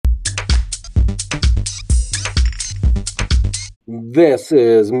This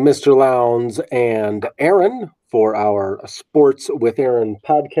is Mr. Lowndes and Aaron for our Sports with Aaron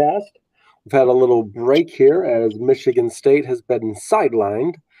podcast. We've had a little break here as Michigan State has been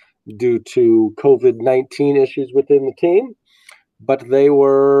sidelined due to COVID-19 issues within the team, but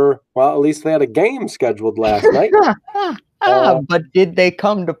at least they had a game scheduled last night. But did they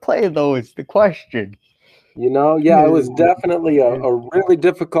come to play, though, is the question. It was definitely a really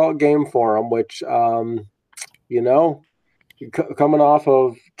difficult game for them, which, coming off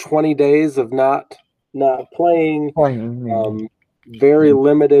of 20 days of not playing, very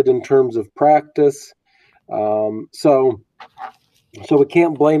limited in terms of practice. So we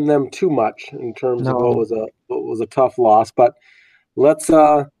can't blame them too much in terms of what was a tough loss. But let's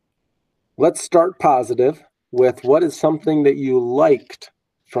start positive with what is something that you liked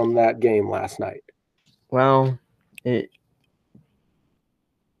from that game last night. Well,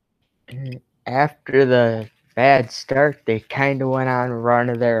 after the bad start, they kind of went on a run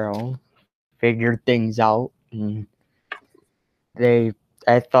of their own, figured things out, and I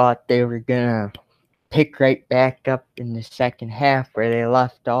thought they were gonna pick right back up in the second half where they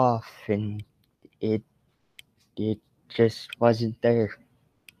left off, and it just wasn't there.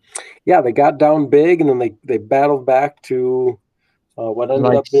 Yeah, they got down big, and then they battled back to what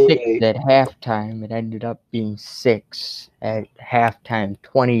ended up being 6 at halftime. It ended up being 6 at halftime,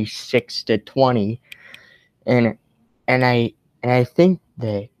 26-20, and I think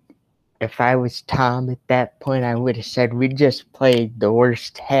that if I was Tom at that point, I would have said we just played the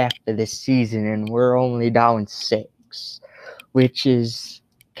worst half of the season and we're only down 6, which is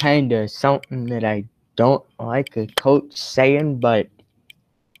kind of something that I don't like a coach saying, but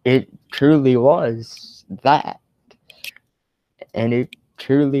it truly was that. And it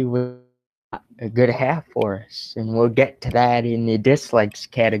truly was a good half for us. And we'll get to that in the dislikes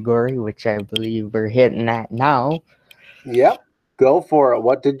category, which I believe we're hitting at now. Yep, go for it.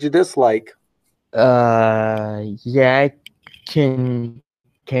 What did you dislike? I can't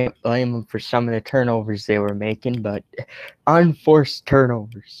blame them for some of the turnovers they were making, but unforced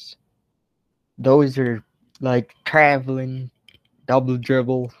turnovers. Those are like traveling, double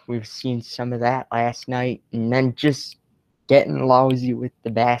dribble. We've seen some of that last night. And then just getting lousy with the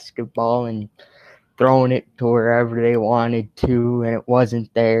basketball and throwing it to wherever they wanted to, and it wasn't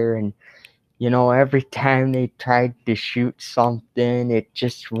there. And, every time they tried to shoot something, it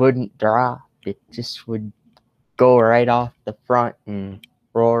just wouldn't drop. It just would go right off the front and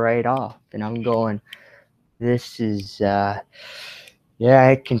roll right off. And I'm going, this is, I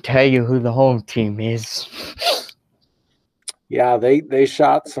can tell you who the home team is. Yeah, they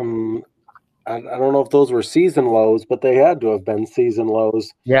shot some, I don't know if those were season lows, but they had to have been season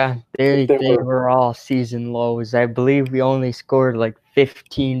lows. Yeah, they were all season lows. I believe we only scored like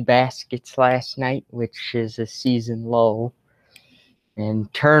 15 baskets last night, which is a season low.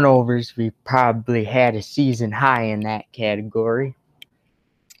 And turnovers, we probably had a season high in that category.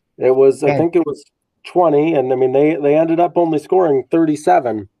 It was, I think it was 20, and I mean they ended up only scoring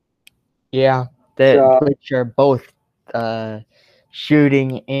 37. Yeah, which are both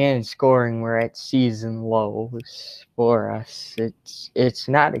shooting and scoring were at season lows for us. It's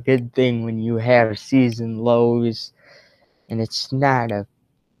not a good thing when you have season lows, and it's not a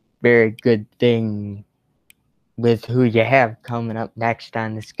very good thing with who you have coming up next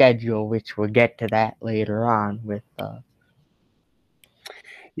on the schedule, which we'll get to that later on with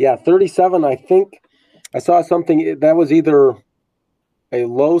 37. I think I saw something that was either a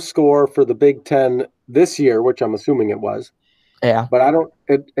low score for the Big Ten this year, which I'm assuming it was. Yeah. But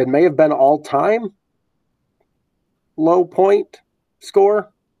it may have been all-time low point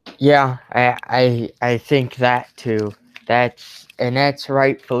score. Yeah, I think that too. That's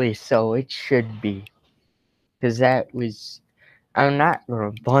rightfully so. It should be. Because I'm not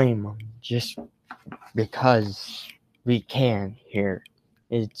going to blame them just because we can here.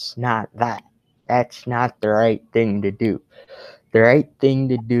 It's not that. That's not the right thing to do. The right thing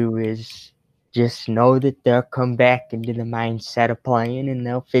to do is just know that they'll come back into the mindset of playing and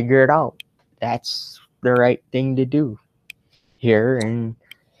they'll figure it out. That's the right thing to do here, and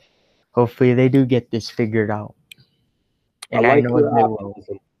hopefully they do get this figured out. And I know they will.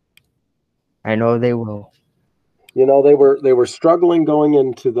 I know they will. They were struggling going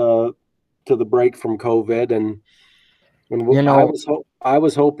into the break from COVID, and I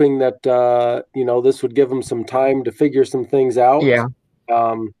was hoping that this would give them some time to figure some things out. Yeah.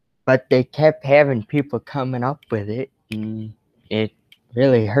 But they kept having people coming up with it, and it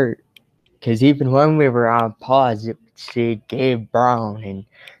really hurt. Because even when we were on pause, it would say Gabe Brown, and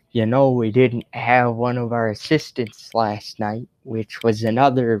we didn't have one of our assistants last night, which was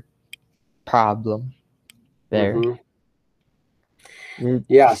another problem there. Mm-hmm.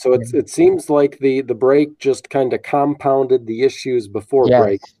 Yeah, so it seems like the break just kind of compounded the issues before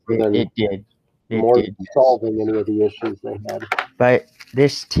break, it did. More solving any of the issues they had. But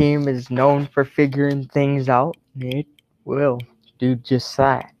this team is known for figuring things out. It will do just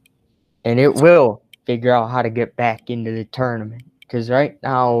that. And it will figure out how to get back into the tournament. Because right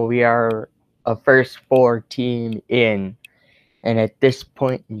now we are a first four team in. And at this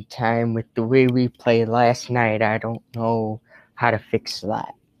point in time, with the way we played last night, I don't know how to fix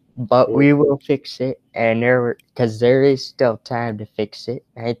that. But we will fix it. And because there is still time to fix it.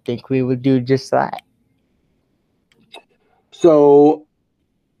 I think we will do just that. So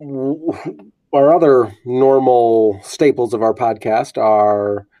our other normal staples of our podcast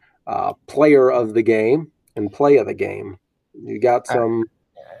are player of the game and play of the game. You got some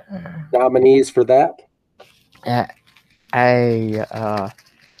nominees for that? It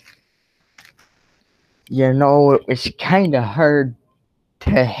was kind of hard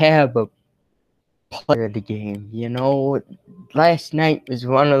to have a player of the game. Last night was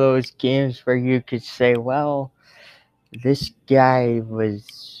one of those games where you could say, well, this guy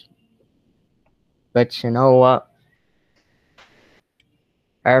was, but you know what?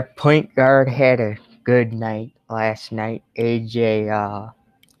 Our point guard had a good night last night. AJ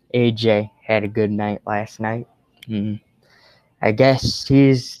had a good night last night. I guess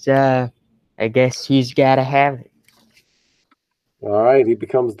he's got to have it. All right, he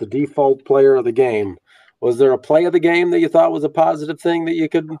becomes the default player of the game. Was there a play of the game that you thought was a positive thing that you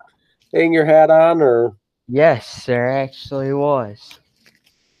could hang your hat on, or? Yes, there actually was.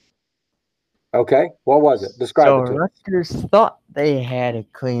 Okay, what was it? Describe it to me. Rutgers thought they had a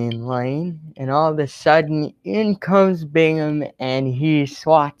clean lane, and all of a sudden, in comes Bingham, and he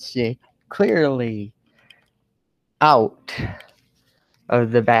swats it clearly out of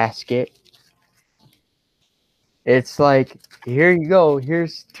the basket. It's like, here you go,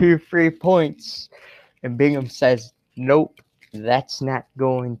 here's 2 free points. And Bingham says, nope, that's not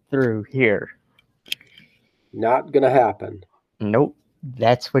going through here. Not gonna happen. Nope,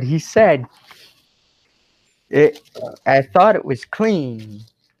 that's what he said. I thought it was clean,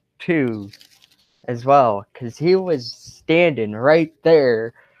 too, as well, because he was standing right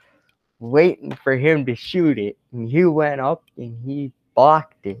there waiting for him to shoot it, and he went up and he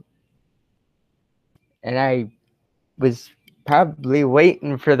blocked it. And I was probably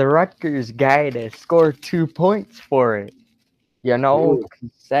waiting for the Rutgers guy to score 2 points for it.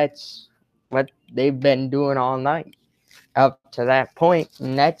 That's what they've been doing all night up to that point,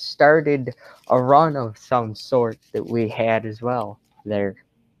 and that started a run of some sort that we had as well there.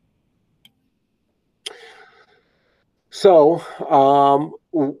 So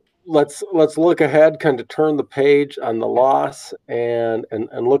let's look ahead, kind of turn the page on the loss and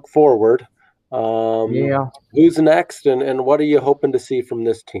look forward. Who's next, and what are you hoping to see from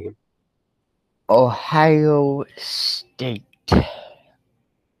this team? Ohio State.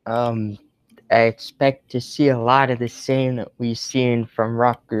 I expect to see a lot of the same that we've seen from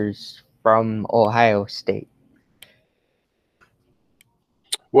Rutgers from Ohio State.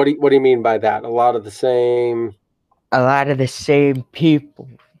 What do you mean by that? A lot of the same? A lot of the same people,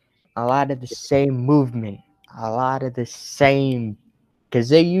 a lot of the same movement, a lot of the same, because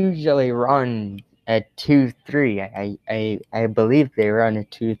they usually run a 2-3. I believe they run a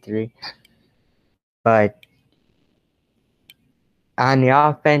 2-3, but on the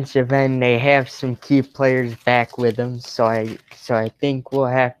offensive end, they have some key players back with them, so I think we'll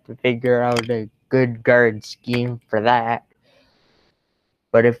have to figure out a good guard scheme for that.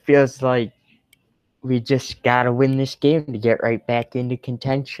 But it feels like we just got to win this game to get right back into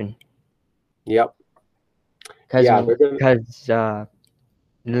contention. Yep. And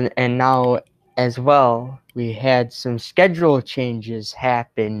now as well, we had some schedule changes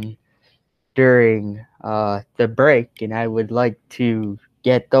happen during the break, and I would like to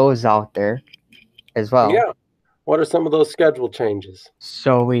get those out there as well. Yeah. What are some of those schedule changes?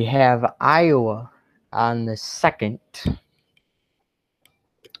 So we have Iowa on the 2nd.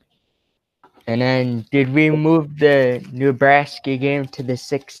 And then did we move the Nebraska game to the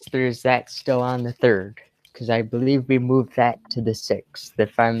 6th, or is that still on the 3rd? Because I believe we moved that to the 6th,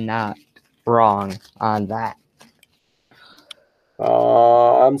 if I'm not wrong on that.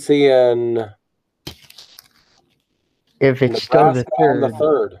 I'm seeing if it's still the 3rd. On the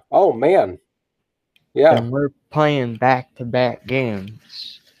 3rd. Oh man. Yeah. Then we're playing back-to-back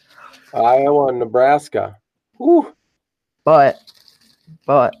games. Iowa and Nebraska. Whew. But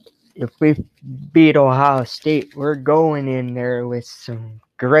if we beat Ohio State, we're going in there with some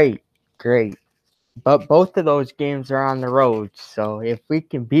great. But both of those games are on the road, so if we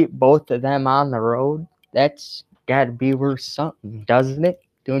can beat both of them on the road, that's got to be worth something, doesn't it?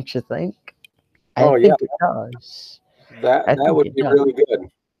 Don't you think? Oh, I yeah. think it does. That I think would it be does. really good.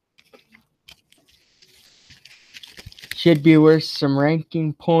 Should be worth some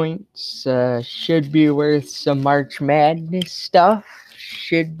ranking points. Should be worth some March Madness stuff.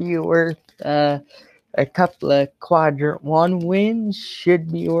 Should be worth a couple of Quadrant 1 wins.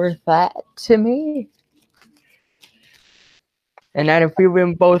 Should be worth that to me. And then if we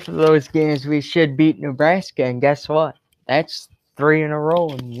win both of those games, we should beat Nebraska. And guess what? That's 3 in a row,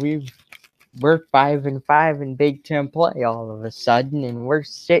 and we're 5-5 in Big Ten play all of a sudden, and we're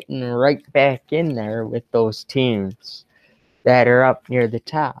sitting right back in there with those teams that are up near the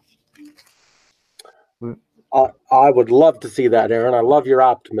top. I would love to see that, Aaron. I love your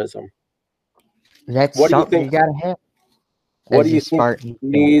optimism. That's What do you something think? you gotta have. What As do you a think Spartan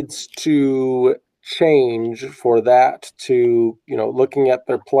fan. needs to change for that to, looking at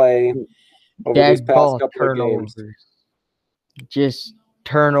their play over these Dead past ball couple of games? turnovers. Just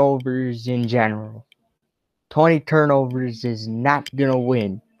turnovers in general. 20 turnovers is not gonna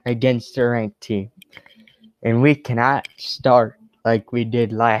win against a ranked team. And we cannot start like we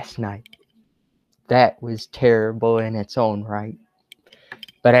did last night. That was terrible in its own right.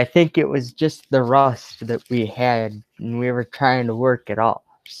 But I think it was just the rust that we had, and we were trying to work it off.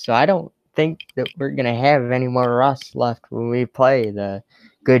 So I don't think that we're going to have any more rust left when we play the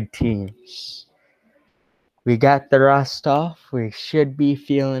good teams. We got the rust off. We should be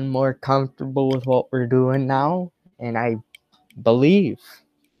feeling more comfortable with what we're doing now. And I believe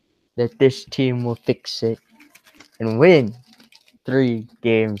that this team will fix it and win 3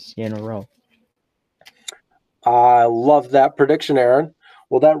 games in a row. I love that prediction, Aaron.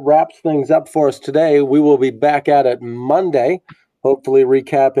 Well, that wraps things up for us today. We will be back at it Monday, hopefully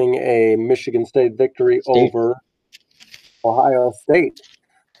recapping a Michigan State victory over Ohio State.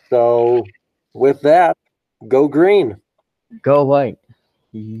 So with that, go green. Go white.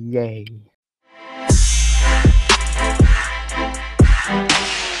 Yay.